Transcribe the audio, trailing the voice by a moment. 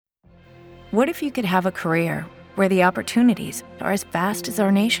What if you could have a career where the opportunities are as vast as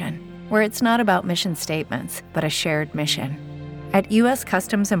our nation, where it's not about mission statements, but a shared mission? At U.S.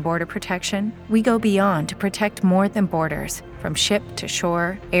 Customs and Border Protection, we go beyond to protect more than borders. From ship to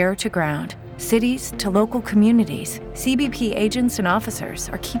shore, air to ground, cities to local communities, CBP agents and officers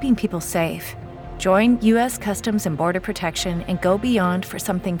are keeping people safe. Join U.S. Customs and Border Protection and go beyond for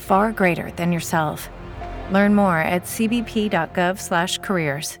something far greater than yourself. Learn more at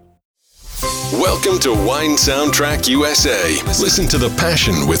cbp.gov/careers. Welcome to Wine Soundtrack USA. Listen to the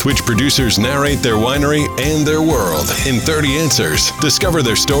passion with which producers narrate their winery and their world in 30 answers. Discover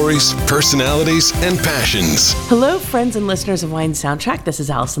their stories, personalities, and passions. Hello, friends and listeners of Wine Soundtrack. This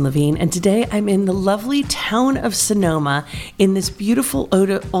is Allison Levine, and today I'm in the lovely town of Sonoma in this beautiful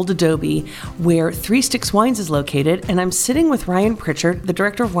old adobe where Three Sticks Wines is located, and I'm sitting with Ryan Prichard, the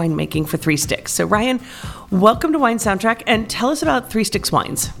director of winemaking for Three Sticks. So, Ryan, welcome to Wine Soundtrack, and tell us about Three Sticks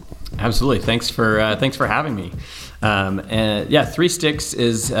Wines. Absolutely. Thanks for having me. Three Sticks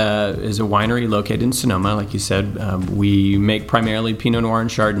is a winery located in Sonoma. Like you said, we make primarily Pinot Noir and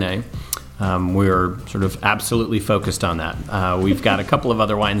Chardonnay. We're sort of absolutely focused on that. We've got a couple of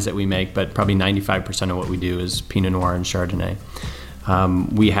other wines that we make, but probably 95% of what we do is Pinot Noir and Chardonnay.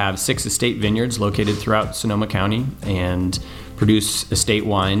 We have 6 estate vineyards located throughout Sonoma County and produce estate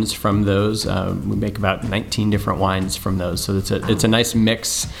wines from those. We make about 19 different wines from those. So it's a nice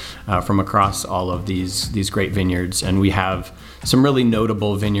mix from across all of these great vineyards. And we have some really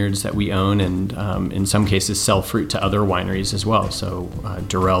notable vineyards that we own and in some cases sell fruit to other wineries as well. So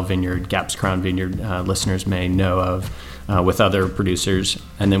Durell Vineyard, Gaps Crown Vineyard, listeners may know of with other producers.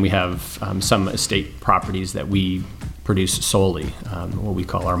 And then we have some estate properties that we produce solely, what we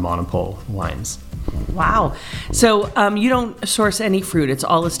call our monopole wines. Wow. So you don't source any fruit. It's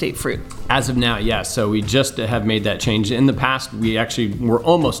all estate fruit. As of now, yes. So we just have made that change. In the past, we actually were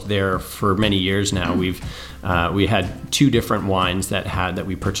almost there for many years now. We had 2 different wines that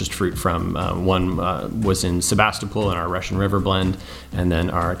we purchased fruit from. One was in Sebastopol in our Russian River blend, and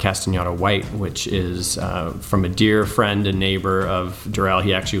then our Castagnata White, which is from a dear friend and neighbor of Durell.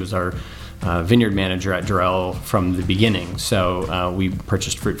 He actually was our vineyard manager at Durell from the beginning, so we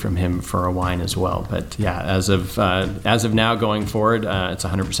purchased fruit from him for a wine as well. But yeah, as of now going forward, it's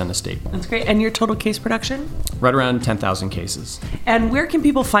 100% estate. That's great. And your total case production? Right around 10,000 cases. And where can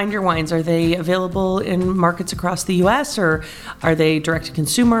people find your wines? Are they available in markets across the U.S. or are they direct to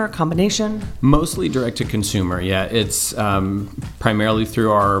consumer, a combination? Mostly direct to consumer. Yeah, it's primarily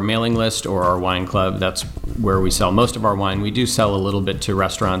through our mailing list or our wine club. That's where we sell most of our wine. We do sell a little bit to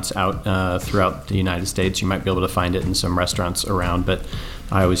restaurants out throughout the United States. You might be able to find it in some restaurants around, but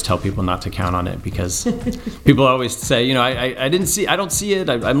I always tell people not to count on it because people always say, I don't see it.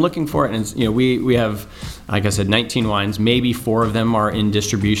 I'm looking for it. And we have, like I said, 19 wines. Maybe 4 of them are in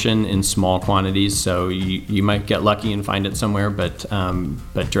distribution in small quantities. So you might get lucky and find it somewhere, but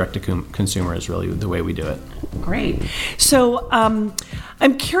direct to consumer is really the way we do it. Great. So I'm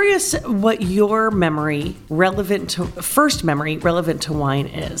curious what your first memory relevant to wine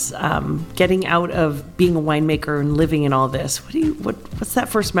is. Getting out of being a winemaker and living in all this. What's that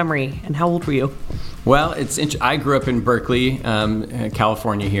first memory, and how old were you? Well, I grew up in Berkeley,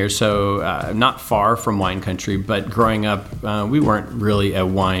 California here, so not far from wine country, but growing up, we weren't really a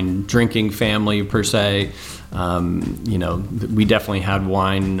wine drinking family per se. We definitely had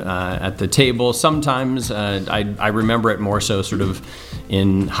wine at the table sometimes. I remember it more so sort of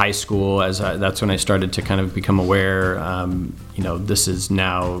in high school, as that's when I started to kind of become aware. This is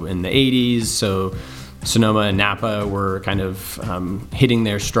now in the 80s, so Sonoma and Napa were kind of hitting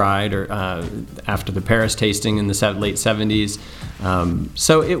their stride after the Paris tasting in the late 70s.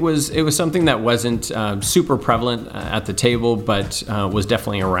 So it was something that wasn't super prevalent at the table, but was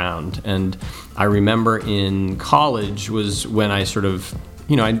definitely around. And I remember in college was when I sort of,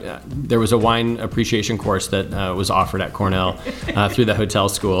 there was a wine appreciation course that was offered at Cornell through the hotel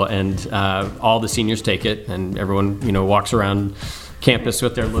school, and all the seniors take it, and everyone, walks around campus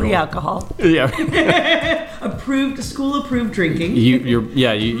with their little free alcohol. Yeah. School approved drinking.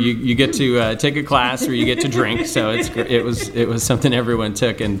 You get to take a class or you get to drink. So it was something everyone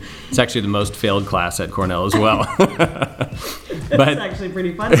took, and it's actually the most failed class at Cornell as well. That's actually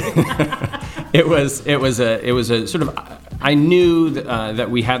pretty funny. It was a sort of, I knew that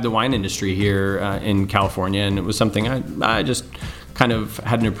we had the wine industry here in California, and it was something I just kind of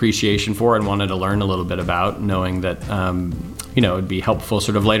had an appreciation for and wanted to learn a little bit about, knowing that it would be helpful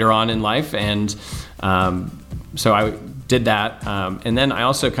sort of later on in life. And so I did that. And then I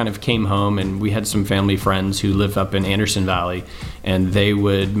also kind of came home, and we had some family friends who live up in Anderson Valley, and they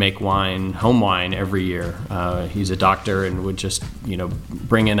would make wine, home wine, every year. He's a doctor and would just,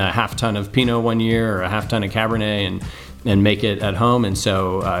 bring in a half ton of Pinot one year or a half ton of Cabernet and make it at home. And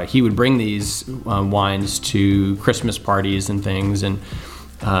so he would bring these wines to Christmas parties and things, and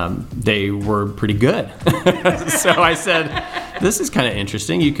they were pretty good. So I said, this is kind of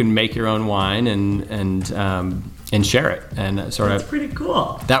interesting. You can make your own wine and share it, and sort of. That's pretty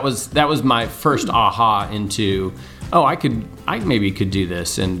cool. That was my first aha into, I maybe could do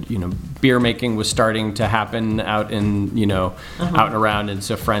this, and beer making was starting to happen out in out and around, and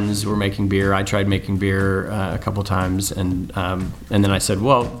so friends were making beer. I tried making beer a couple times, and then I said,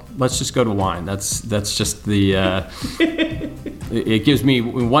 well, let's just go to wine. That's just the. It gives me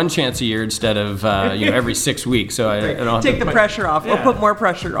one chance a year instead of every 6 weeks. So I don't have take the pressure off, or put more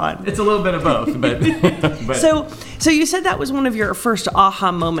pressure on. It's a little bit of both, but. So you said that was one of your first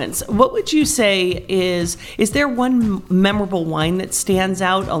aha moments. What would you say is there one memorable wine that stands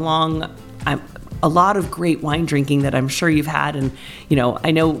out along a lot of great wine drinking that I'm sure you've had? And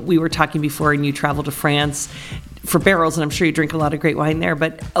I know we were talking before, and you traveled to France for barrels, and I'm sure you drink a lot of great wine there.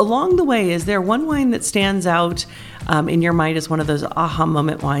 But along the way, is there one wine that stands out in your mind as one of those aha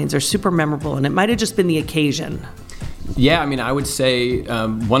moment wines, or super memorable, and it might have just been the occasion? Yeah, I would say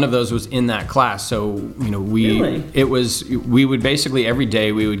one of those was in that class. So we would basically every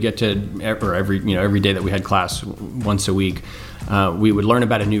day we would get to, or every day that we had class once a week, we would learn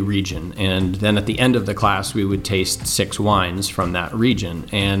about a new region, and then at the end of the class we would taste 6 wines from that region.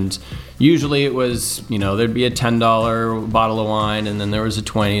 And usually it was there'd be a $10 bottle of wine, and then there was a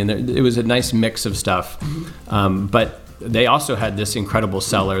 $20, and it was a nice mix of stuff. But they also had this incredible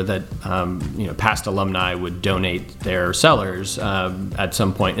cellar that past alumni would donate their cellars at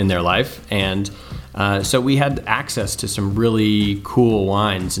some point in their life, and so we had access to some really cool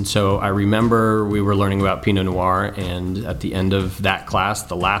wines. And so I remember we were learning about Pinot Noir, and at the end of that class,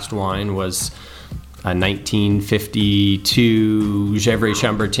 the last wine was a 1952 Gevrey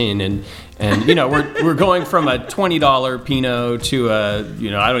Chambertin, and we're going from a $20 Pinot to a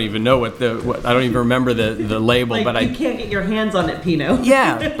I don't even know I don't even remember the label, but you can't get your hands on it Pinot.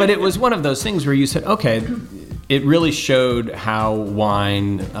 Yeah, but it was one of those things where you said, okay, it really showed how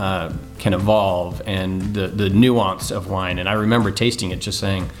wine can evolve and the nuance of wine. And I remember tasting it, just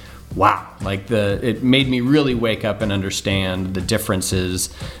saying, wow, it made me really wake up and understand the differences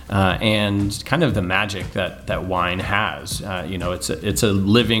and kind of the magic that wine has. It's a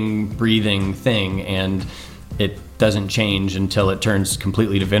living, breathing thing, and it doesn't change until it turns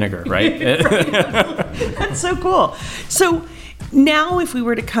completely to vinegar, right? That's so cool. So now if we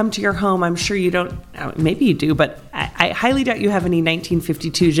were to come to your home, I'm sure you don't, maybe you do, but I highly doubt you have any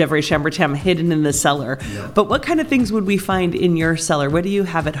 1952 Gevrey Chambertin hidden in the cellar. No. But what kind of things would we find in your cellar? What do you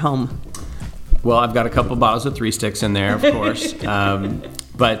have at home? Well, I've got a couple bottles of 3 Sticks in there, of course.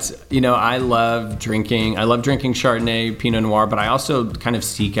 But, I love drinking Chardonnay, Pinot Noir, but I also kind of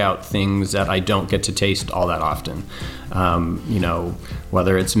seek out things that I don't get to taste all that often.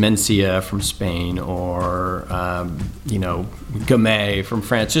 Whether it's Mencia from Spain or, Gamay from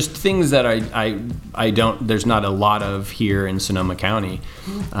France, just things that there's not a lot of here in Sonoma County.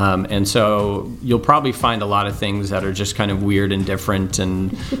 And so you'll probably find a lot of things that are just kind of weird and different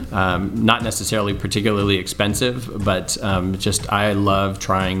and not necessarily particularly expensive, but I love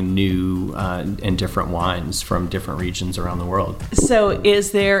trying new and different wines from different regions around the world. So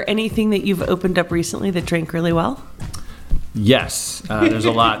is there anything that you've opened up recently that drank really well? Yes, there's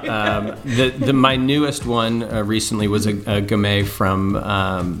a lot. My newest one recently was a Gamay from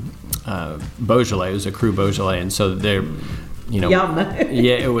Beaujolais. It was a Cru Beaujolais, and so they're, Yum.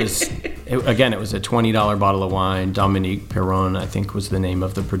 Yeah, it was a $20 bottle of wine. Dominique Perron, I think, was the name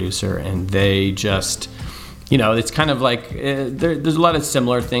of the producer, and they just, it's kind of like there's a lot of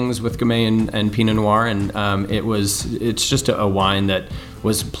similar things with Gamay and Pinot Noir, and it's just a wine that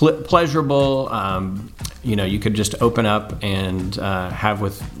was pleasurable. You could just open up and have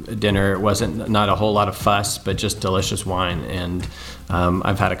with dinner. It wasn't not a whole lot of fuss, but just delicious wine. And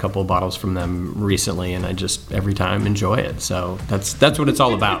I've had a couple of bottles from them recently, and I just every time enjoy it. So that's what it's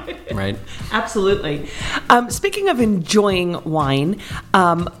all about, right? Absolutely. Speaking of enjoying wine,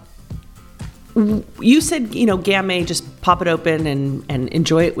 you said, Gamay, just pop it open and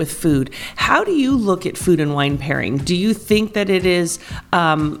enjoy it with food. How do you look at food and wine pairing? Do you think that it is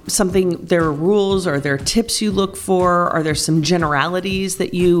something, there are rules, or there are tips you look for? Are there some generalities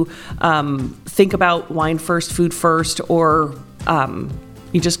that you think about wine first, food first, or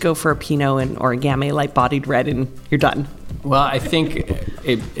you just go for a Pinot or a Gamay light-bodied red and you're done? Well, I think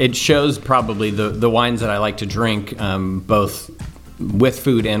it shows probably the wines that I like to drink, both with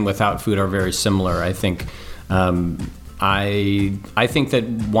food and without food, are very similar. I think I think that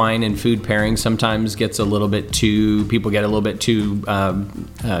wine and food pairing sometimes gets people get a little bit too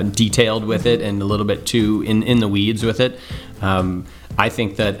detailed with it and a little bit too in the weeds with it. I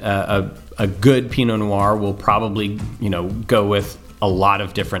think that a good Pinot Noir will probably, go with a lot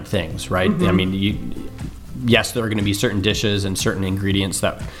of different things, right? Mm-hmm. I mean, yes, there are going to be certain dishes and certain ingredients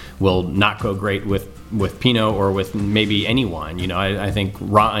that will not go great with Pinot or with maybe any wine. I think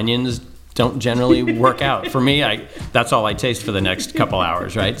raw onions don't generally work out for me. That's all I taste for the next couple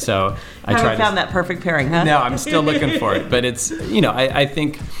hours, right? So I haven't found that perfect pairing, huh? No, I'm still looking for it, but it's I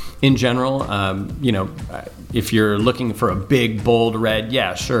think in general, if you're looking for a big bold red,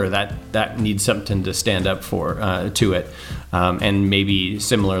 yeah, sure, that needs something to stand up for to it, and maybe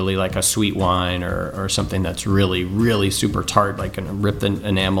similarly like a sweet wine or something that's really really super tart, like gonna rip the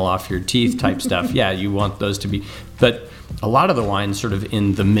enamel off your teeth type stuff. Yeah, you want those to be, but a lot of the wines sort of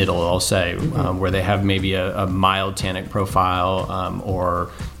in the middle, I'll say, where they have maybe a mild tannic profile,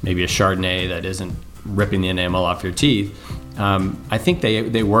 or maybe a Chardonnay that isn't ripping the enamel off your teeth. I think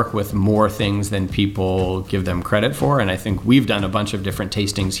they work with more things than people give them credit for, and I think we've done a bunch of different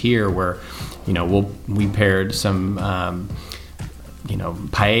tastings here where, we paired some,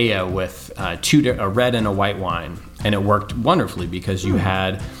 paella with a red and a white wine, and it worked wonderfully because you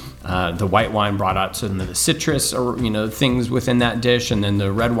had the white wine brought out some of the citrus or things within that dish, and then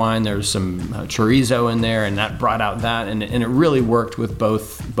the red wine, there's some chorizo in there, and that brought out that, and it really worked with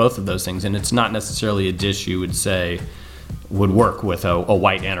both of those things. And it's not necessarily a dish you would say would work with a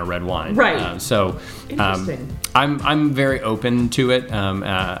white and a red wine, right? Interesting. I'm very open to it.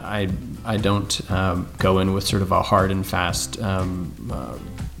 I don't go in with sort of a hard and fast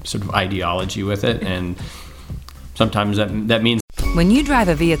sort of ideology with it, and sometimes that means. When you drive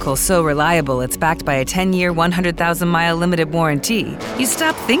a vehicle so reliable it's backed by a 10-year, 100,000-mile limited warranty, you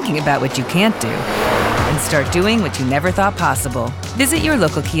stop thinking about what you can't do and start doing what you never thought possible. Visit your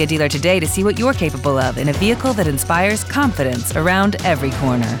local Kia dealer today to see what you're capable of in a vehicle that inspires confidence around every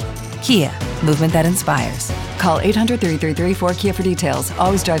corner. Kia, movement that inspires. Call 800-333-4KIA for details.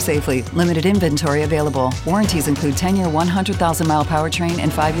 Always drive safely. Limited inventory available. Warranties include 10-year 100,000-mile powertrain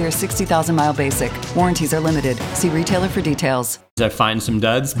and 5-year 60,000-mile basic. Warranties are limited. See retailer for details. I find some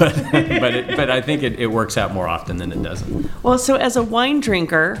duds, but I think it works out more often than it doesn't. Well, so as a wine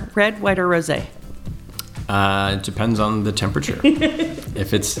drinker, red, white, or rosé? It depends on the temperature.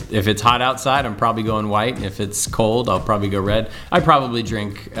 If it's hot outside, I'm probably going white. If it's cold, I'll probably go red. I probably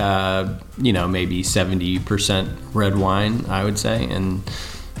drink, maybe 70% red wine, I would say, and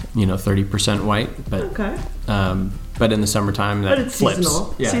 30% white. But okay. But in the summertime, that flips.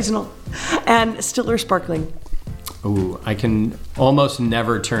 Seasonal. Yeah. Seasonal. And still or sparkling? Ooh, I can almost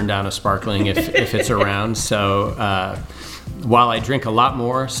never turn down a sparkling if it's around. So while I drink a lot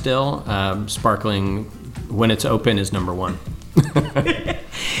more still, sparkling when it's open is number one.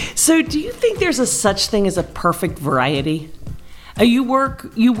 So do you think there's a such thing as a perfect variety? You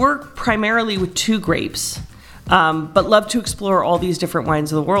work primarily with 2 grapes, but love to explore all these different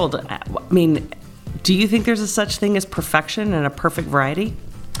wines of the world. I mean, do you think there's a such thing as perfection and a perfect variety?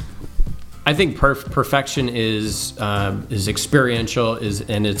 I think perfection is experiential,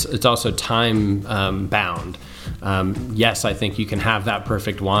 and it's also time bound. Yes, I think you can have that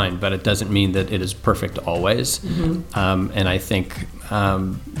perfect wine, but it doesn't mean that it is perfect always. Mm-hmm. And I think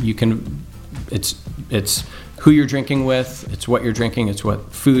you can. It's who you're drinking with. It's what you're drinking. It's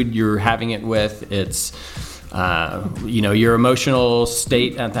what food you're having it with. It's your emotional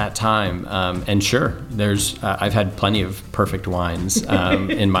state at that time. And sure, I've had plenty of perfect wines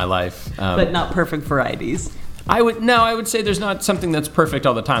in my life, but not perfect varieties. I would say there's not something that's perfect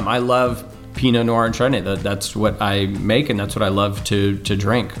all the time. I love Pinot Noir and Chardonnay. That's what I make, and that's what I love to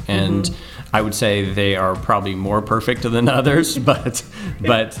drink. And I would say they are probably more perfect than others, but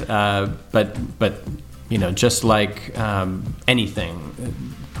just like anything,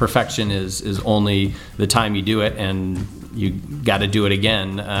 perfection is only the time you do it, and you got to do it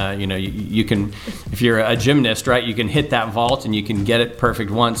again. You can, if you're a gymnast, right, you can hit that vault and you can get it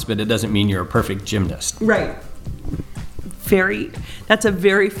perfect once, but it doesn't mean you're a perfect gymnast. Right. That's a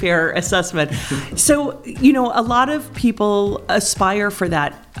very fair assessment. So, a lot of people aspire for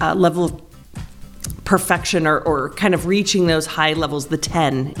that level of perfection or kind of reaching those high levels, the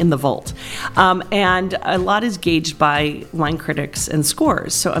 10 in the vault. And a lot is gauged by wine critics and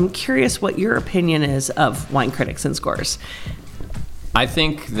scores. So I'm curious what your opinion is of wine critics and scores. I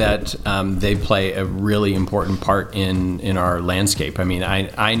think that they play a really important part in our landscape. I mean,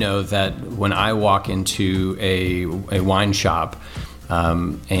 I know that when I walk into a wine shop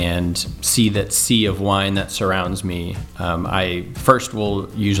and see that sea of wine that surrounds me, I first will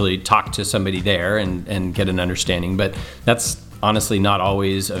usually talk to somebody there and get an understanding. But that's honestly not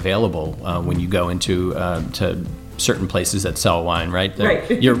always available when you go into to certain places that sell wine, right?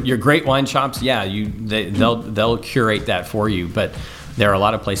 Right. Your great wine shops, they'll curate that for you, but there are a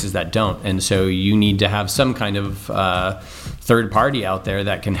lot of places that don't, and so you need to have some kind of third party out there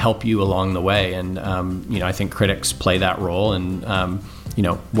that can help you along the way. And I think critics play that role, and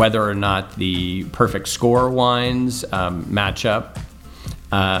whether or not the perfect score wines match up.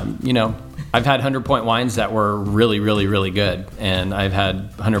 I've had 100-point wines that were really, really, really good, and I've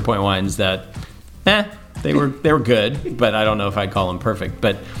had 100-point wines that, they were good, but I don't know if I'd call them perfect.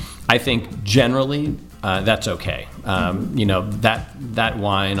 But I think generally that's okay. That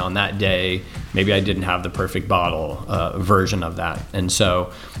wine on that day, maybe I didn't have the perfect bottle version of that, and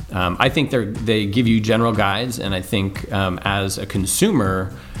so I think they give you general guides, and I think as a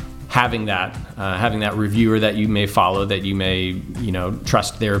consumer, having that reviewer that you may follow, that you may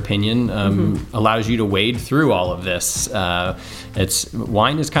trust their opinion, allows you to wade through all of this.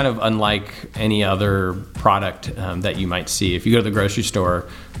 Wine is kind of unlike any other product that you might see. If you go to the grocery store,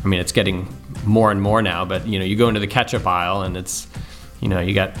 I mean, it's getting more and more now, but you go into the ketchup aisle and it's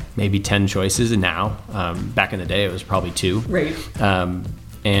you got maybe 10 choices, and now back in the day it was probably 2. Right.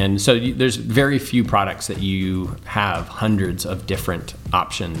 And so there's very few products that you have hundreds of different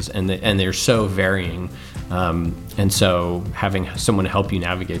options, and they're so varying. And so having someone to help you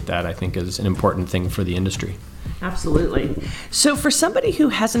navigate that, I think, is an important thing for the industry. Absolutely. So for somebody who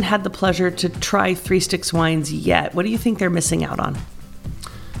hasn't had the pleasure to try Three Sticks wines yet, what do you think they're missing out on?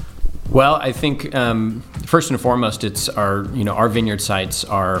 Well, I think first and foremost, it's our vineyard sites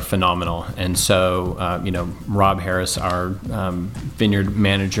are phenomenal, and so Rob Harris, our vineyard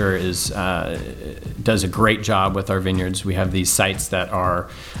manager, does a great job with our vineyards. We have these sites that are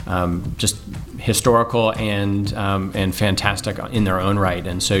just historical and fantastic in their own right,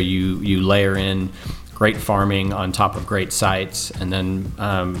 and so you layer in great farming on top of great sites, and then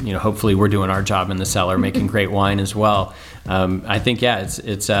hopefully we're doing our job in the cellar, making great wine as well. I think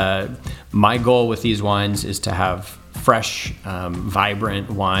it's my goal with these wines is to have fresh, vibrant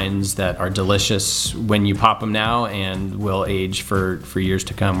wines that are delicious when you pop them now and will age for years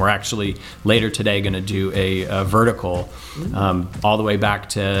to come. We're actually later today going to do a vertical all the way back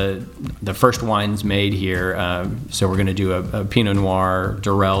to the first wines made here. So we're going to do a Pinot Noir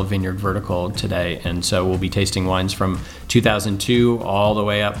Durell vineyard vertical today, and so we'll be tasting wines from 2002 all the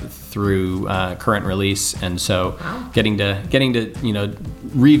way up through current release, and so getting to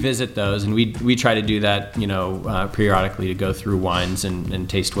revisit those, and we try to do that periodically, to go through wines and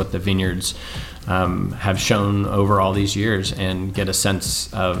taste what the vineyards have shown over all these years and get a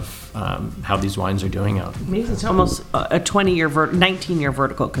sense of how these wines are doing out. Amazing. It's almost a 19-year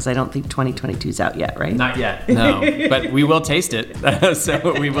vertical, because I don't think 2022 is out yet, right? Not yet, no. But we will taste it.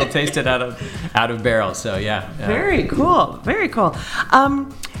 So we will taste it out of barrel. So yeah. Very cool. Very cool.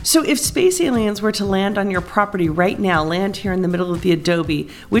 So if space aliens were to land on your property right now, land here in the middle of the Adobe,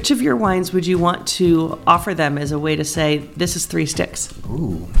 which of your wines would you want to offer them as a way to say, this is Three Sticks?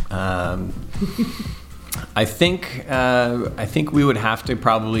 Ooh. I think we would have to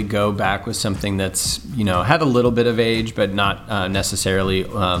probably go back with something that's had a little bit of age, but not necessarily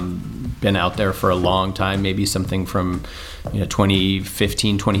been out there for a long time. Maybe something from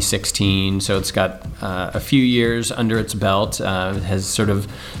 2015, 2016. So it's got a few years under its belt. Has sort of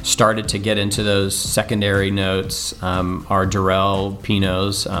started to get into those secondary notes. Our Durell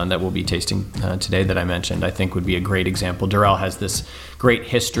Pinots that we'll be tasting today that I mentioned, I think would be a great example. Durell has this great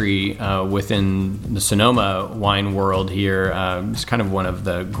history within the Sonoma wine world here. It's kind of one of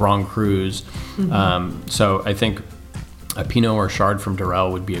the Grand Crus. So I think a Pinot or Chard from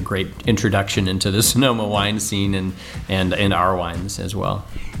Durell would be a great introduction into the Sonoma wine scene and our wines as well.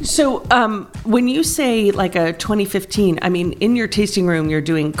 So when you say like a 2015, I mean, in your tasting room, you're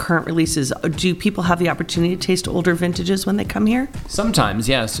doing current releases. Do people have the opportunity to taste older vintages when they come here? Sometimes,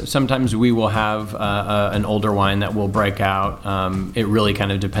 yes. Sometimes we will have an older wine that will break out. It really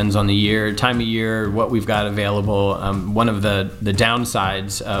kind of depends on the year, time of year, what we've got available. One of the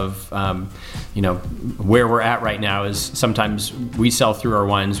downsides of where we're at right now is sometimes we sell through our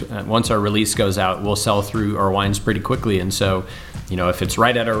wines. Once our release goes out, we'll sell through our wines pretty quickly. And so, if it's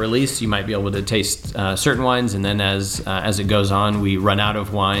right at our release, you might be able to taste certain wines. And then as it goes on, we run out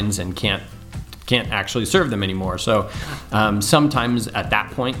of wines and can't can't actually serve them anymore. So sometimes at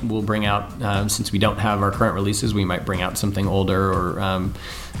that point we'll bring out, since we don't have our current releases, we might bring out something older or.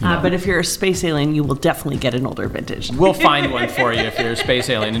 But if you're a space alien, you will definitely get an older vintage. We'll find one for you if you're a space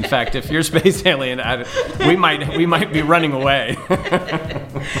alien. In fact, if you're a space alien, we might be running away.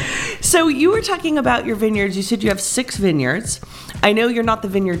 So you were talking about your vineyards. You said you have 6 vineyards. I know you're not the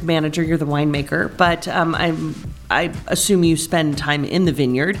vineyard manager, you're the winemaker, but I assume you spend time in the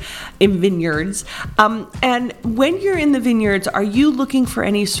vineyards. And when you're in the vineyards, are you looking for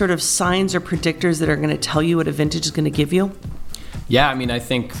any sort of signs or predictors that are going to tell you what a vintage is going to give you? Yeah, I mean, I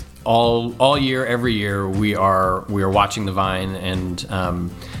think all year, every year, we are watching the vine, and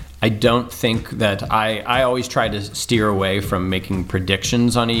I don't think that I always try to steer away from making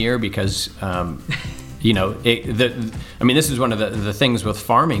predictions on a year because. This is one of the things with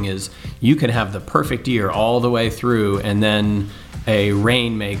farming is you can have the perfect year all the way through, and then a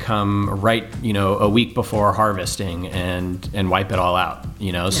rain may come right, a week before harvesting and wipe it all out.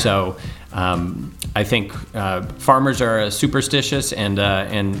 Yeah. So I think farmers are superstitious and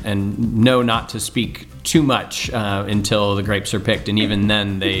know not to speak too much until the grapes are picked, and even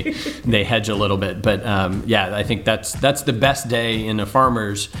then they hedge a little bit. But I think that's the best day in a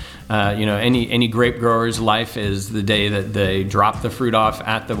farmer's. Any grape grower's life is the day that they drop the fruit off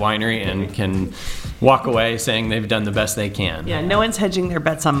at the winery and can walk away saying they've done the best they can. Yeah, no one's hedging their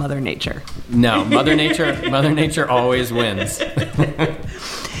bets on Mother Nature. No, Mother Nature always wins.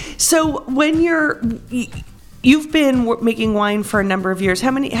 So when you've been making wine for a number of years,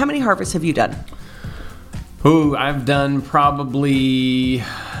 how many harvests have you done? I've done probably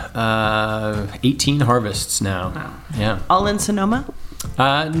 18 harvests now. Wow. Yeah. All in Sonoma?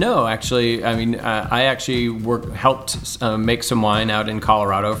 No, actually. I mean, I actually helped make some wine out in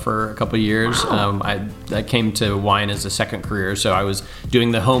Colorado for a couple of years. Wow. I came to wine as a second career, so I was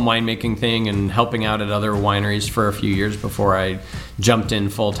doing the home winemaking thing and helping out at other wineries for a few years before I jumped in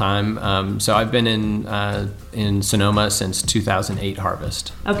full time. So I've been in Sonoma since 2008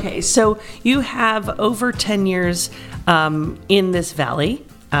 harvest. Okay, so you have over 10 years in this valley.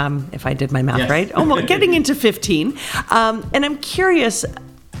 If I did my math right, almost getting into 15. And I'm curious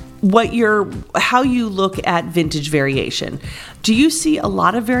how you look at vintage variation. Do you see a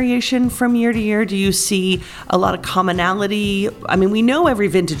lot of variation from year to year? Do you see a lot of commonality? I mean, we know every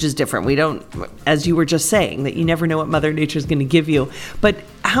vintage is different. We don't, as you were just saying, that you never know what Mother Nature is going to give you. But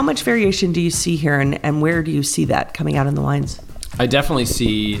how much variation do you see here, and where do you see that coming out in the wines? I definitely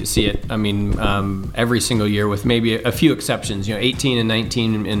see it. I mean, every single year, with maybe a few exceptions. 18 and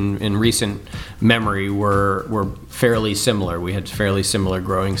 19 in recent memory were fairly similar. We had fairly similar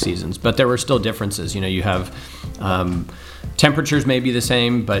growing seasons, but there were still differences. You have temperatures may be the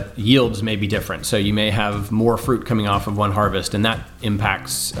same, but yields may be different. So you may have more fruit coming off of one harvest, and that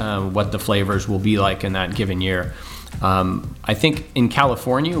impacts what the flavors will be like in that given year. I think in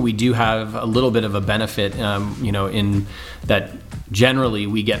California we do have a little bit of a benefit, in that generally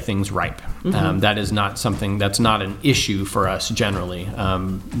we get things ripe. Mm-hmm. That is not something that's not an issue for us generally.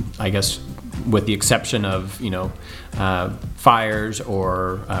 I guess with the exception of fires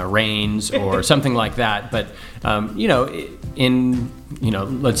or rains or something like that. But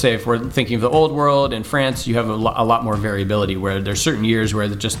let's say if we're thinking of the old world in France, you have a lot more variability where there's certain years where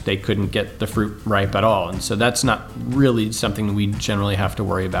they couldn't get the fruit ripe at all, and so that's not really something we generally have to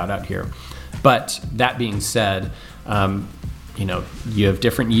worry about out here. But that being said, you have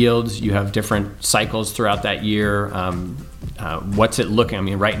different yields, you have different cycles throughout that year. What's it looking? I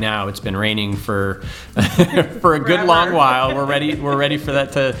mean, right now it's been raining for for a good long while. We're ready for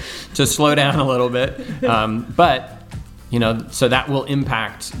that to slow down a little bit. But so that will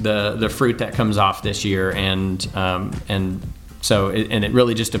impact the fruit that comes off this year, and so it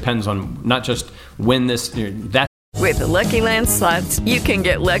really just depends on not just when that. With the Lucky Land Slots, you can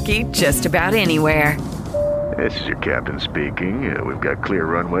get lucky just about anywhere. This is your captain speaking. We've got clear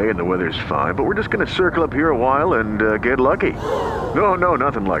runway and the weather's fine, but we're just going to circle up here a while and get lucky. No,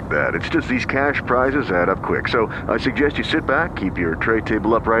 nothing like that. It's just these cash prizes add up quick. So I suggest you sit back, keep your tray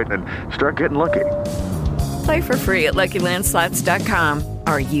table upright, and start getting lucky. Play for free at LuckyLandSlots.com.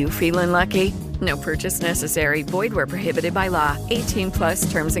 Are you feeling lucky? No purchase necessary. Void where prohibited by law.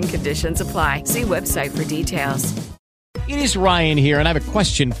 18+ terms and conditions apply. See website for details. It is Ryan here, and I have a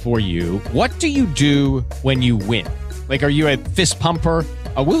question for you. What do you do when you win? Like, are you a fist pumper,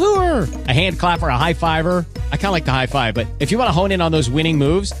 a woo-hooer, a hand clapper, a high fiver? I kind of like the high five, but if you want to hone in on those winning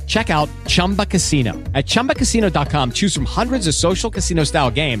moves, check out Chumba Casino. At ChumbaCasino.com, choose from hundreds of social casino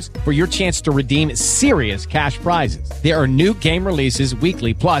style games for your chance to redeem serious cash prizes. There are new game releases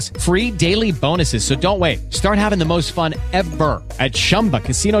weekly, plus free daily bonuses. So don't wait. Start having the most fun ever at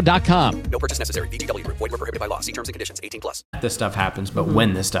ChumbaCasino.com. No purchase necessary. VGW Group. Void where prohibited by law. See terms and conditions. 18+. This stuff happens, but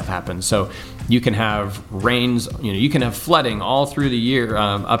when this stuff happens. So you can have rains, you can have flooding all through the year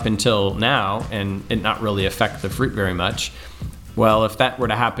up until now, and it not really affect the fruit very much. Well, if that were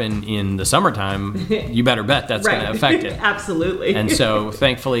to happen in the summertime, you better bet that's going to affect it. Absolutely. And so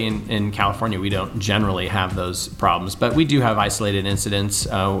thankfully in California, we don't generally have those problems, but we do have isolated incidents.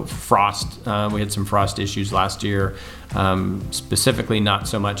 Frost, we had some frost issues last year, specifically not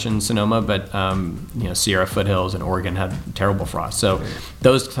so much in Sonoma, but Sierra foothills and Oregon had terrible frost. So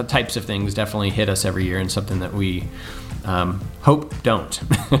those types of things definitely hit us every year, and something that we hope don't.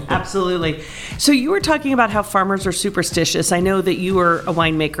 Absolutely. So you were talking about how farmers are superstitious. I know that you are a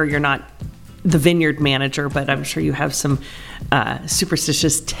winemaker. You're not the vineyard manager, but I'm sure you have some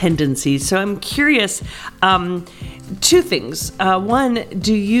superstitious tendencies. So I'm curious, two things. One,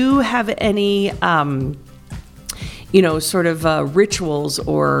 do you have any rituals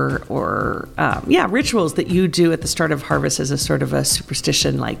or rituals that you do at the start of harvest as a sort of a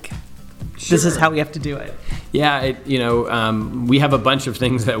superstition, like this is how we have to do it? Yeah, we have a bunch of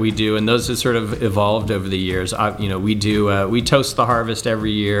things that we do, and those have sort of evolved over the years. We toast the harvest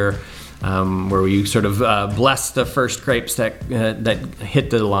every year, where we sort of bless the first grapes that hit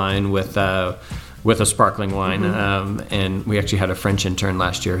the line with a sparkling wine. And we actually had a French intern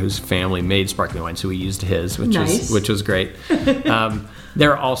last year whose family made sparkling wine, so we used his, which was great.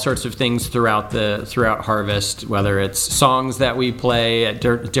 There are all sorts of things throughout harvest, whether it's songs that we play at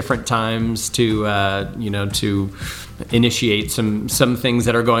different times to initiate some things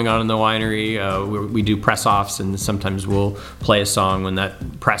that are going on in the winery. We do press offs, and sometimes we'll play a song when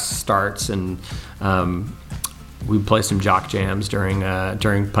that press starts, and we play some jock jams during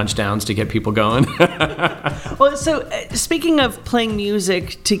punch downs to get people going. Well, so speaking of playing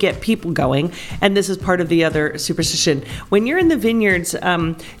music to get people going, and this is part of the other superstition, when you're in the vineyards,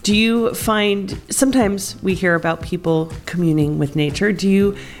 do you find, sometimes we hear about people communing with nature. Do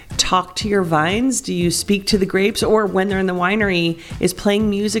you talk to your vines? Do you speak to the grapes? Or when they're in the winery, is playing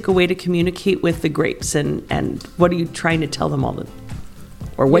music a way to communicate with the grapes? And what are you trying to tell them all?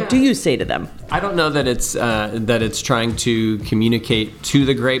 Or what do you say to them? I don't know that it's trying to communicate to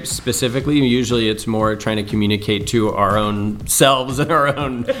the grapes specifically. Usually it's more trying to communicate to our own selves and our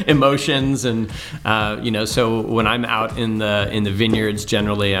own emotions. And so when I'm out in the vineyards,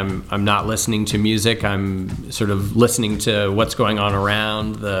 generally I'm not listening to music. I'm sort of listening to what's going on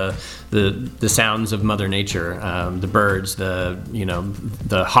around, the sounds of Mother Nature, the birds,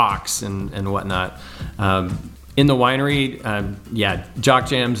 the hawks and whatnot. In the winery, jock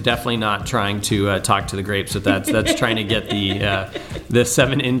jam's definitely not trying to talk to the grapes, but that's trying to get the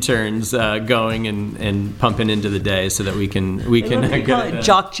 7 interns going and pumping into the day so that we can call it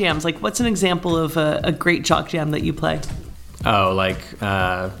jock jams. Like, what's an example of a great jock jam that you play? Oh,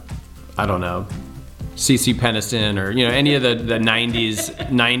 I don't know, CeCe Peniston or any of the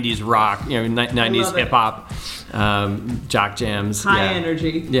 90s rock, 90s hip hop jock jams. High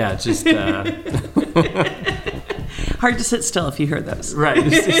energy. Yeah, just. Hard to sit still if you hear those. Right,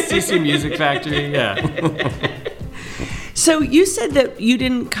 CC Music Factory, yeah. So you said that you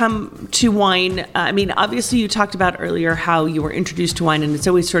didn't come to wine. Obviously you talked about earlier how you were introduced to wine and it's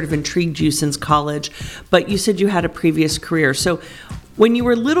always sort of intrigued you since college, but you said you had a previous career. So when you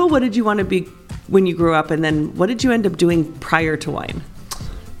were little, what did you want to be when you grew up? And then what did you end up doing prior to wine?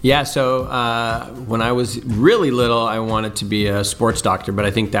 Yeah, so when I was really little, I wanted to be a sports doctor, but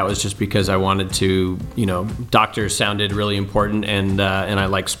I think that was just because I wanted to, doctors sounded really important, and I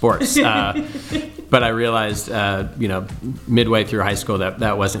like sports. But I realized, midway through high school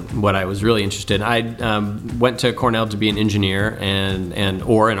that wasn't what I was really interested in. I went to Cornell to be an engineer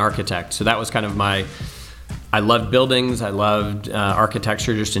or an architect, so that was kind of I loved buildings, I loved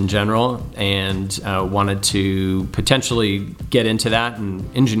architecture just in general, and wanted to potentially get into that. And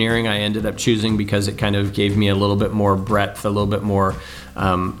engineering I ended up choosing because it kind of gave me a little bit more breadth, a little bit more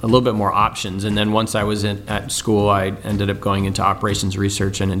options. And then once I was at school, I ended up going into operations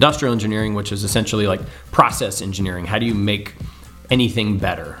research and industrial engineering, which is essentially like process engineering. How do you make anything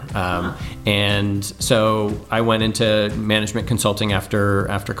better? And so I went into management consulting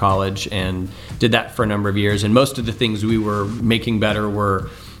after college and did that for a number of years. And most of the things we were making better were,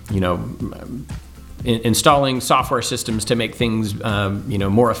 installing software systems to make things,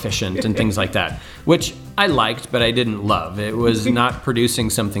 more efficient and things like that, which I liked, but I didn't love. It was not producing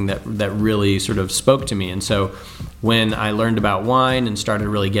something that really sort of spoke to me. And so when I learned about wine and started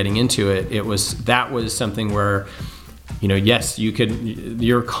really getting into it, that was something where, yes,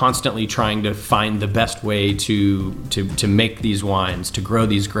 you're constantly trying to find the best way to make these wines, to grow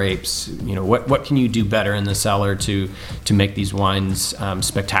these grapes. What can you do better in the cellar to make these wines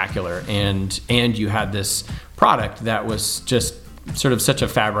spectacular? And you had this product that was just sort of such a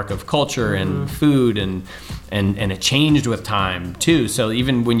fabric of culture and food, and it changed with time too. So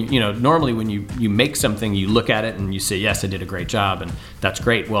even when normally when you make something, you look at it and you say, yes, I did a great job, and that's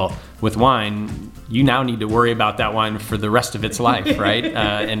great. Well, with wine, you now need to worry about that wine for the rest of its life, right?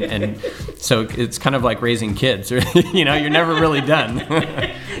 And so it's kind of like raising kids. You're never really done.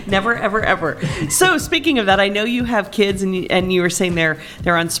 Never, ever, ever. So speaking of that, I know you have kids, and you were saying they're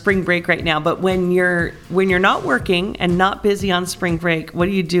on spring break right now. But when you're not working and not busy on spring break, what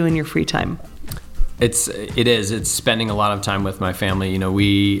do you do in your free time? It's spending a lot of time with my family.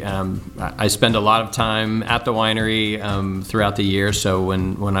 I spend a lot of time at the winery throughout the year. So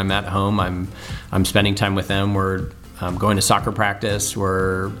when I'm at home, I'm spending time with them. We're going to soccer practice.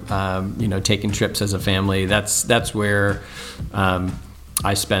 We're taking trips as a family. That's where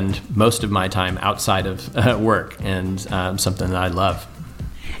I spend most of my time outside of work, and something that I love.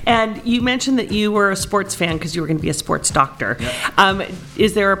 And you mentioned that you were a sports fan because you were going to be a sports doctor. Yep.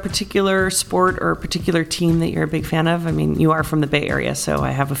 Is there a particular sport or a particular team that you're a big fan of? I mean, you are from the Bay Area, so I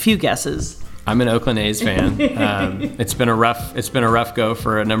have a few guesses. I'm an Oakland A's fan. It's been a rough go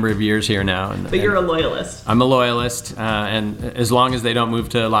for a number of years here now. But you're a loyalist. I'm a loyalist, and as long as they don't move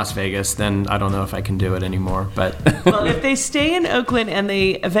to Las Vegas, then I don't know if I can do it anymore. But well, if they stay in Oakland and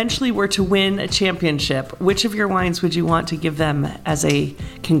they eventually were to win a championship, which of your wines would you want to give them as a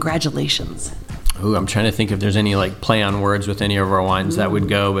congratulations? Ooh, I'm trying to think if there's any play on words with any of our wines that would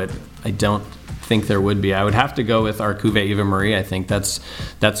go, but I don't think there would be. I would have to go with our Cuvée Eva Marie. I think that's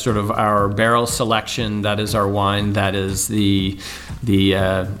sort of our barrel selection. That is our wine. That is the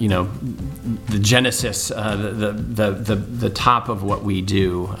genesis, the top of what we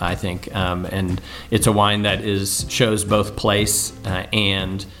do, I think. And it's a wine that shows both place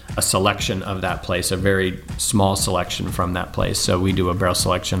and a selection of that place, a very small selection from that place. So we do a barrel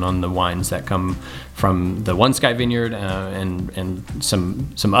selection on the wines that come from the One Sky Vineyard and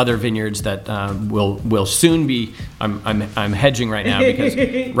some other vineyards that will soon be. I'm hedging right now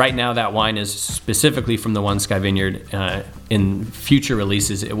because right now that wine is specifically from the One Sky Vineyard. In future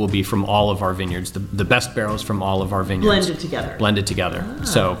releases, it will be from all of our vineyards, the best barrels from all of our vineyards blended together. Ah.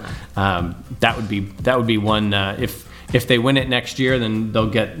 So that would be one. If they win it next year, then they'll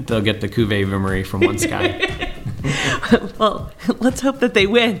get the Cuvée Eva Marie from One Sky. Well, let's hope that they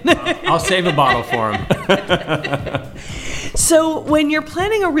win. I'll save a bottle for them. So when you're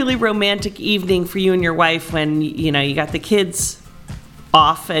planning a really romantic evening for you and your wife, when you got the kids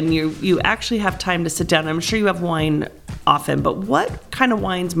off and you actually have time to sit down, I'm sure you have wine often, but what kind of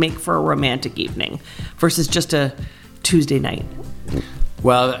wines make for a romantic evening versus just a Tuesday night?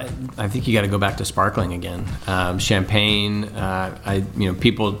 Well, I think you got to go back to sparkling again. Champagne.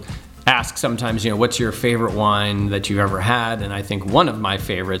 People ask sometimes, what's your favorite wine that you've ever had? And I think one of my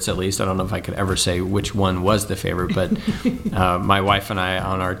favorites, at least, I don't know if I could ever say which one was the favorite, but my wife and I,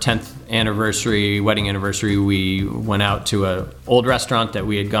 on our 10th wedding anniversary, we went out to an old restaurant that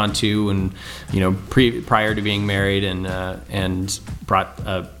we had gone to, and prior to being married, and brought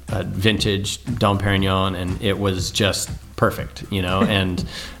a vintage Dom Perignon, and it was just perfect, and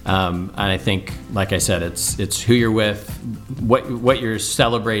I think, like I said, it's who you're with, what you're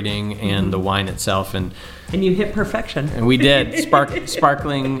celebrating, and the wine itself, and you hit perfection. And we did.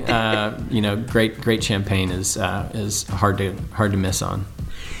 Sparkling, great champagne is hard to miss on.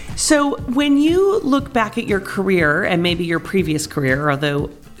 So when you look back at your career and maybe your previous career, although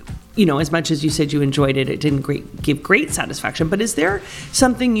as much as you said you enjoyed it, it didn't give great satisfaction. But is there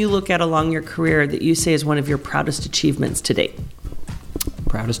something you look at along your career that you say is one of your proudest achievements to date?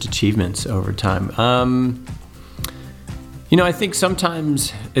 Proudest achievements over time. I think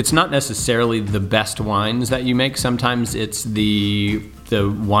sometimes it's not necessarily the best wines that you make. Sometimes it's the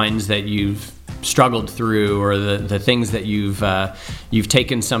wines that you've struggled through, or the things that you've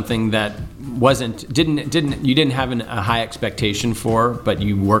taken something that you didn't have a high expectation for, but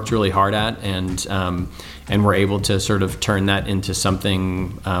you worked really hard at, and were able to sort of turn that into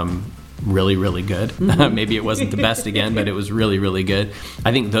something really, really good. Mm-hmm. Maybe it wasn't the best again, but it was really, really good.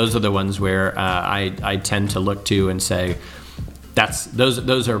 I think those are the ones where I tend to look to and say,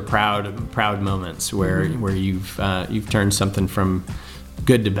 those are proud moments where you've turned something from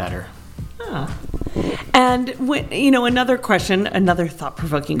good to better. And another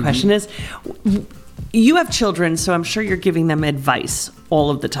thought-provoking question is, you have children, so I'm sure you're giving them advice all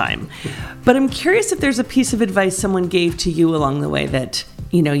of the time. But I'm curious if there's a piece of advice someone gave to you along the way that,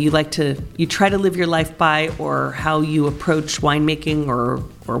 you try to live your life by, or how you approach winemaking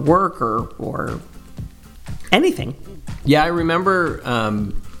or work or anything. Yeah, I remember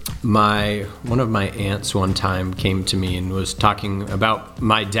one of my aunts one time came to me and was talking about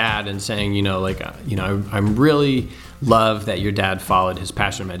my dad and saying, I really love that your dad followed his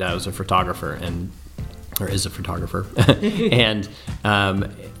passion. My dad was a photographer or is a photographer. and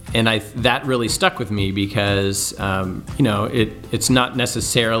that really stuck with me because, it's not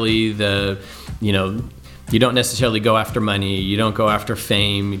necessarily you don't necessarily go after money, you don't go after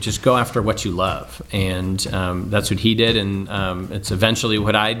fame, you just go after what you love. And that's what he did, and it's eventually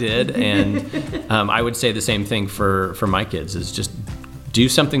what I did. And I would say the same thing for my kids, is just do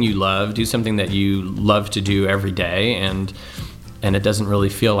something you love, do something that you love to do every day, and it doesn't really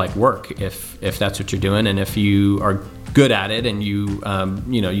feel like work if that's what you're doing. And if you are good at it and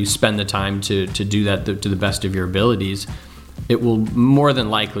you spend the time to do that to the best of your abilities, it will more than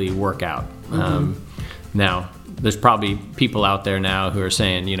likely work out. Now, there's probably people out there now who are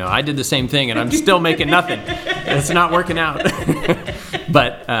saying, I did the same thing and I'm still making nothing. It's not working out.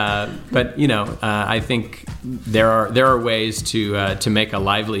 But I think there are ways to make a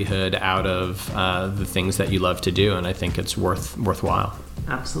livelihood out of the things that you love to do, and I think it's worthwhile.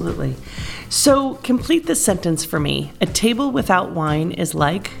 Absolutely. So complete this sentence for me. A table without wine is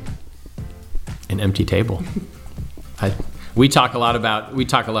like? An empty table. We talk a lot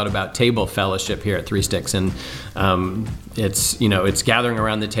about table fellowship here at Three Sticks, and it's gathering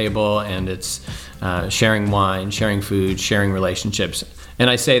around the table, and it's sharing wine, sharing food, sharing relationships. And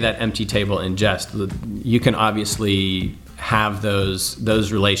I say that empty table in jest. You can obviously have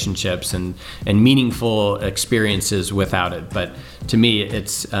those relationships and meaningful experiences without it, but to me,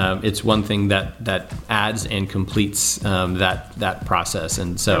 it's one thing that adds and completes that process.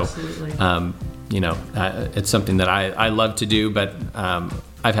 And so. Absolutely. It's something that I love to do, but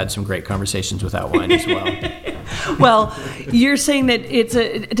I've had some great conversations without wine as well. Well, you're saying that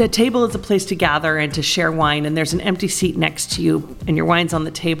a table is a place to gather and to share wine, and there's an empty seat next to you, and your wine's on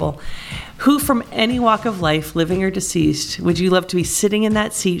the table. Who from any walk of life, living or deceased, would you love to be sitting in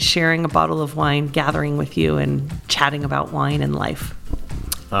that seat, sharing a bottle of wine, gathering with you, and chatting about wine and life?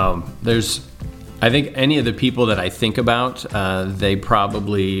 I think any of the people that I think about, they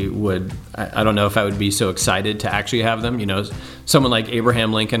probably would, I don't know if I would be so excited to actually have them. Someone like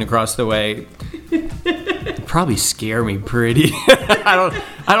Abraham Lincoln across the way would probably scare me pretty. I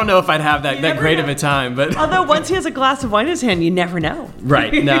don't know if I'd have that great of a time. But although once he has a glass of wine in his hand, you never know.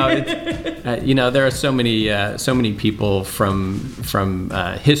 Right. No, there are so many people from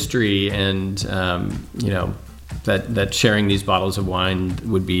history and, that sharing these bottles of wine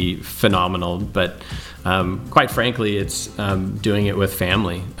would be phenomenal. But quite frankly, it's doing it with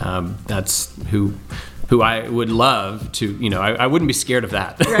family. That's who I would love to, I wouldn't be scared of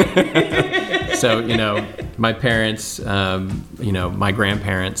that. Right. So, my parents, my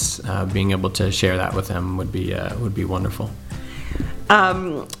grandparents, being able to share that with them would be wonderful.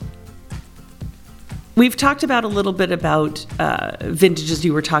 We've talked about a little bit about vintages.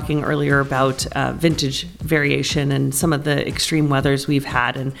 You were talking earlier about vintage variation and some of the extreme weathers we've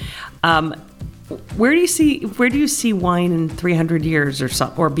had. And where do you see wine in 300 years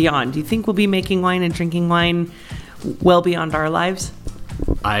or beyond? Do you think we'll be making wine and drinking wine well beyond our lives?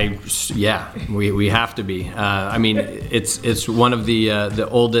 We have to be. It's one of the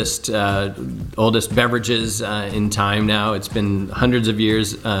oldest beverages in time now. It's been hundreds of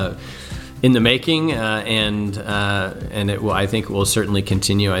years in the making, and it will. I think it will certainly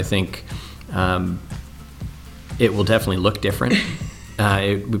continue. I think it will definitely look different.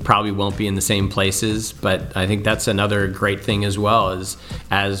 We probably won't be in the same places, but I think that's another great thing as well.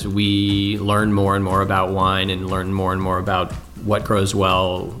 As we learn more and more about wine and learn more and more about what grows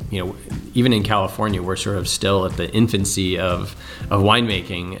well, even in California, we're sort of still at the infancy of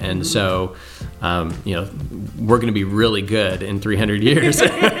winemaking, and so we're going to be really good in 300 years.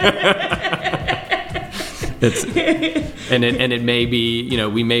 It may be,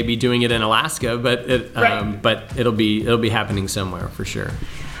 we may be doing it in Alaska, but but it'll be happening somewhere for sure.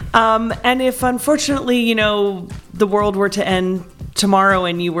 And if unfortunately, the world were to end tomorrow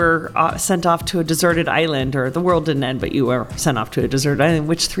and you were sent off to a deserted island, or the world didn't end, but you were sent off to a deserted island,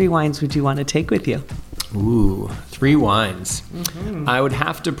 which 3 wines would you want to take with you? Ooh, 3 wines. Mm-hmm. I would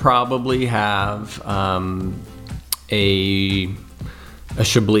have to probably have a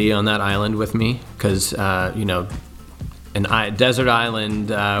Chablis on that island with me, because desert island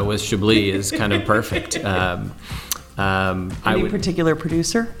with Chablis is kind of perfect. Any particular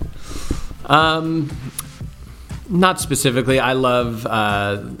producer? Not specifically. I love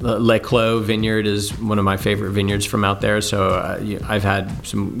Les Clos Vineyard is one of my favorite vineyards from out there. So I've had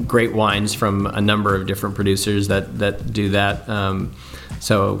some great wines from a number of different producers that do that.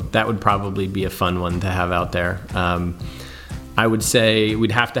 So that would probably be a fun one to have out there. I would say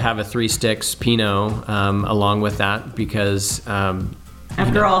we'd have to have a 3 Sticks Pinot along with that because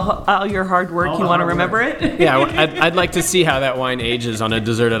after all your hard work, you want to remember it? Yeah, I'd like to see how that wine ages on a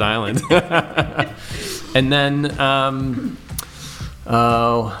deserted island. And then,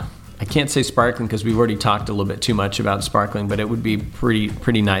 I can't say sparkling because we've already talked a little bit too much about sparkling, but it would be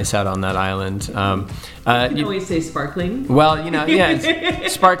pretty nice out on that island. You can always say sparkling. Well, yeah,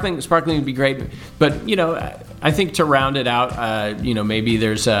 sparkling would be great. But I think to round it out, maybe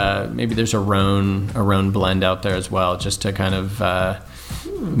there's a Rhone blend out there as well, just to kind of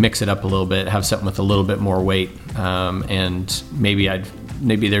mix it up a little bit, have something with a little bit more weight, and maybe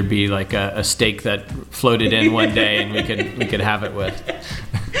there'd be like a steak that floated in one day and we could have it with.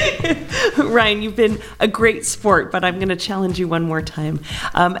 Ryan, you've been a great sport, but I'm going to challenge you one more time.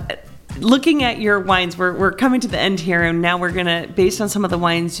 Looking at your wines, we're coming to the end here, and now we're going to, based on some of the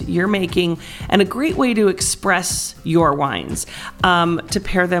wines you're making, and a great way to express your wines, to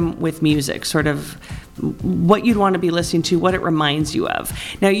pair them with music, sort of what you'd want to be listening to, what it reminds you of.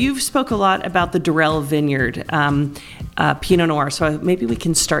 Now, you've spoke a lot about the Durell Vineyard Pinot Noir, so maybe we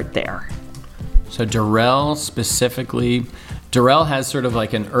can start there. So Durell specifically, Durell has sort of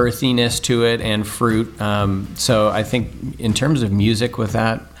like an earthiness to it and fruit. So I think in terms of music with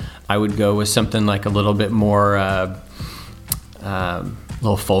that, I would go with something like a little bit more,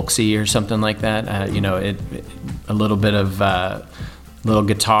 little folksy or something like that. A little bit of little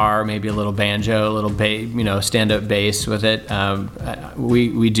guitar, maybe a little banjo, a little stand-up bass with it.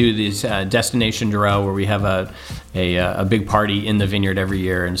 We do these Destination Durell where we have a big party in the vineyard every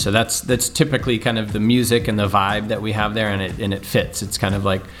year, and so that's typically kind of the music and the vibe that we have there, and it fits. It's kind of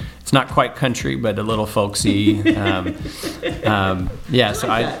like, it's not quite country, but a little folksy. So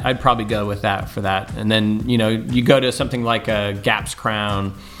I'd probably go with that for that. And then you go to something like a Gap's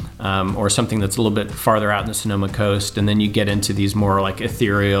Crown. Or something that's a little bit farther out in the Sonoma coast, and then you get into these more like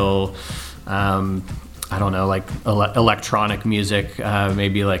ethereal, like electronic music,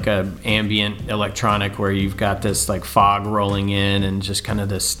 maybe like a ambient electronic where you've got this like fog rolling in and just kind of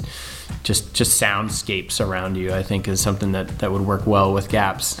this just soundscapes around you. I think is something that would work well with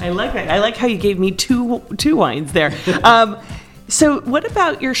Gaps. I like that. I like how you gave me two wines there. So what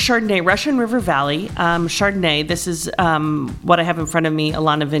about your Chardonnay, Russian River Valley Chardonnay? This is what I have in front of me,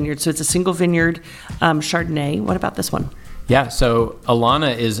 Alana Vineyard. So it's a single vineyard Chardonnay. What about this one? Yeah, so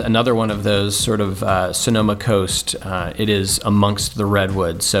Alana is another one of those sort of Sonoma coast. It is amongst the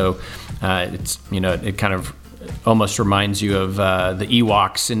redwoods. So it's, it kind of almost reminds you of the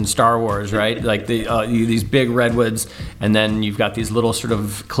Ewoks in Star Wars, right? Like these big redwoods, and then you've got these little sort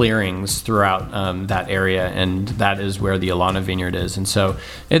of clearings throughout that area, and that is where the Alana Vineyard is. And so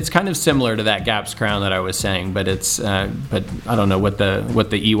it's kind of similar to that Gap's Crown that I was saying, but it's but I don't know what the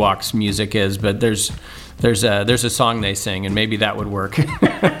Ewoks music is, but there's a song they sing, and maybe that would work.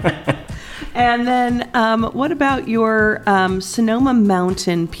 And then what about your Sonoma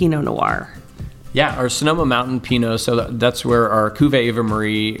Mountain Pinot Noir? Yeah, our Sonoma Mountain Pinot, so that's where our Cuvée Eva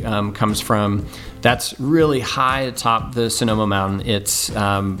Marie comes from. That's really high atop the Sonoma Mountain. It's,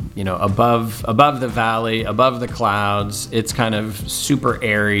 above the valley, above the clouds. It's kind of super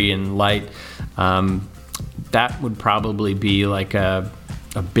airy and light. That would probably be like a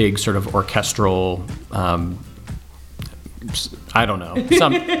big sort of orchestral, I don't know,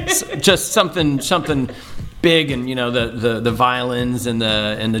 just something big, and the violins and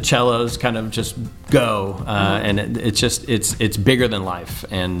the cellos kind of just go, and it's bigger than life,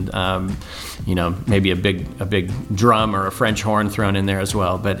 and maybe a big drum or a French horn thrown in there as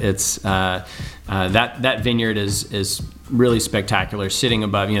well. But it's that vineyard is really spectacular, sitting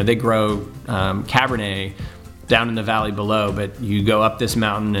above. They grow Cabernet down in the valley below, but you go up this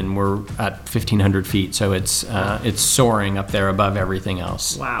mountain and we're at 1,500 feet, so it's soaring up there above everything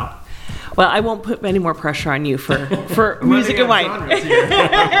else. Wow. Well, I won't put any more pressure on you for music and wine.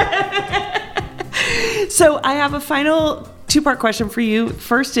 So I have a final two-part question for you.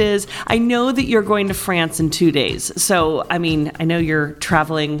 First is, I know that you're going to France in 2 days. So, I know you're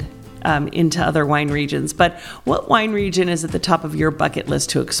traveling into other wine regions, but what wine region is at the top of your bucket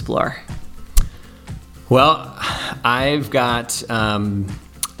list to explore? Well, I've got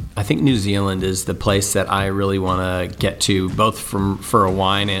I think New Zealand is the place that I really want to get to, both for a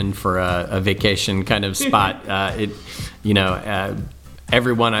wine and for a vacation kind of spot.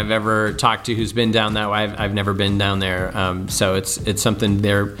 Everyone I've ever talked to who's been down that way, I've never been down there. So it's something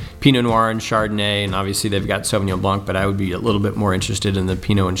there. Pinot Noir and Chardonnay, and obviously they've got Sauvignon Blanc, but I would be a little bit more interested in the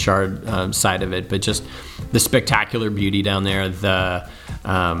Pinot and Chard side of it. But just the spectacular beauty down there, and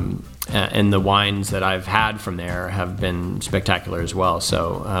the wines that I've had from there have been spectacular as well.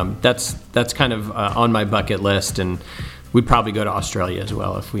 So that's kind of on my bucket list, and we'd probably go to Australia as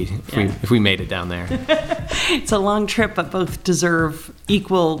well if we made it down there. It's a long trip, but both deserve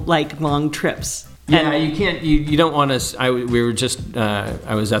equal long trips. Yeah, you can't. You don't want to. I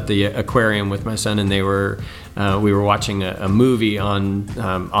was at the aquarium with my son, and we were watching a movie on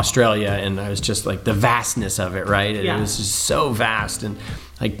Australia, and I was just like the vastness of it, right? It was just so vast, and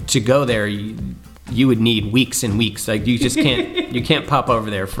like to go there, you would need weeks and weeks. Like you just can't. You can't pop over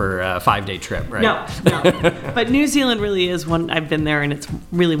there for a 5-day trip, right? No. But New Zealand really is one. I've been there, and it's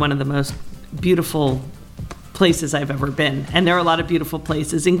really one of the most beautiful places I've ever been. And there are a lot of beautiful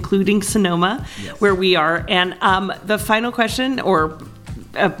places, including Sonoma, where we are. And the final question, or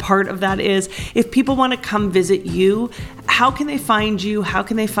a part of that, is if people want to come visit you, how can they find you? How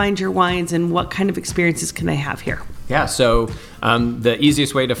can they find your wines? And what kind of experiences can they have here? Yeah, so the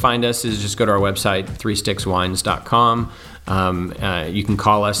easiest way to find us is just go to our website, threestickswines.com. You can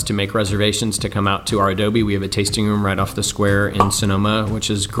call us to make reservations to come out to our adobe. We have a tasting room right off the square in Sonoma, which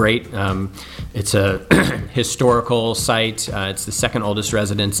is great. It's a historical site. It's the second oldest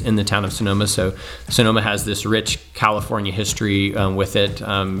residence in the town of Sonoma. So Sonoma has this rich California history with it,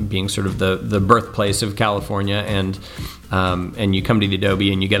 being sort of the birthplace of California. And you come to the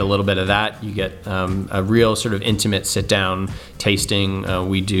adobe and you get a little bit of that. You get a real sort of intimate sit-down tasting.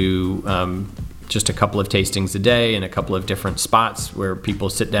 We do just a couple of tastings a day in a couple of different spots where people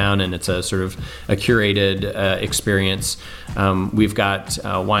sit down, and it's a sort of a curated experience. We've got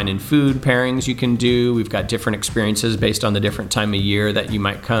wine and food pairings you can do. We've got different experiences based on the different time of year that you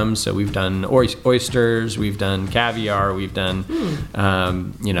might come. So we've done oysters, we've done caviar, we've done,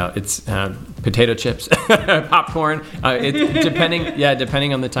 it's potato chips, popcorn.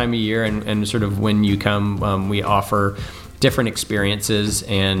 Depending on the time of year and sort of when you come, we offer different experiences,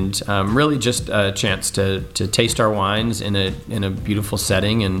 and really just a chance to taste our wines in a beautiful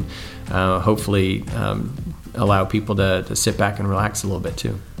setting, and hopefully allow people to sit back and relax a little bit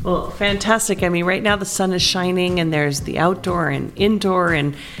too. Well, fantastic. I mean, right now the sun is shining, and there's the outdoor and indoor,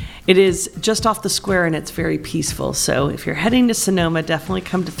 and it is just off the square, and it's very peaceful. So if you're heading to Sonoma, definitely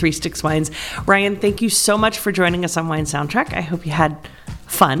come to Three Sticks Wines. Ryan, thank you so much for joining us on Wine Soundtrack. I hope you had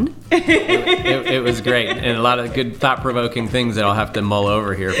fun. It was great, and a lot of good thought-provoking things that I'll have to mull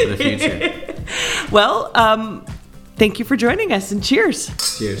over here for the future. Well, thank you for joining us, and cheers.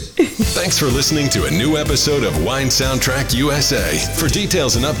 Cheers. Thanks for listening to a new episode of Wine Soundtrack USA. For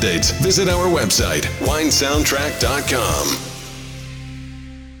details and updates, visit our website, winesoundtrack.com.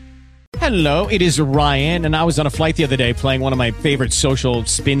 Hello, it is Ryan, and I was on a flight the other day playing one of my favorite social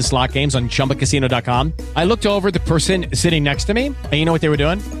spin slot games on ChumbaCasino.com. I looked over at the person sitting next to me, and you know what they were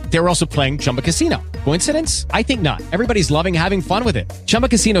doing? They were also playing Chumba Casino. Coincidence? I think not. Everybody's loving having fun with it. Chumba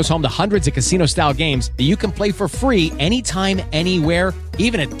Casino is home to hundreds of casino-style games that you can play for free anytime, anywhere,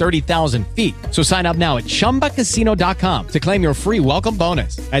 even at 30,000 feet. So sign up now at ChumbaCasino.com to claim your free welcome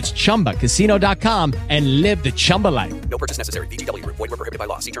bonus. That's ChumbaCasino.com and live the Chumba life. No purchase necessary. VGW. Void where prohibited by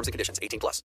law. See terms and conditions. 18+.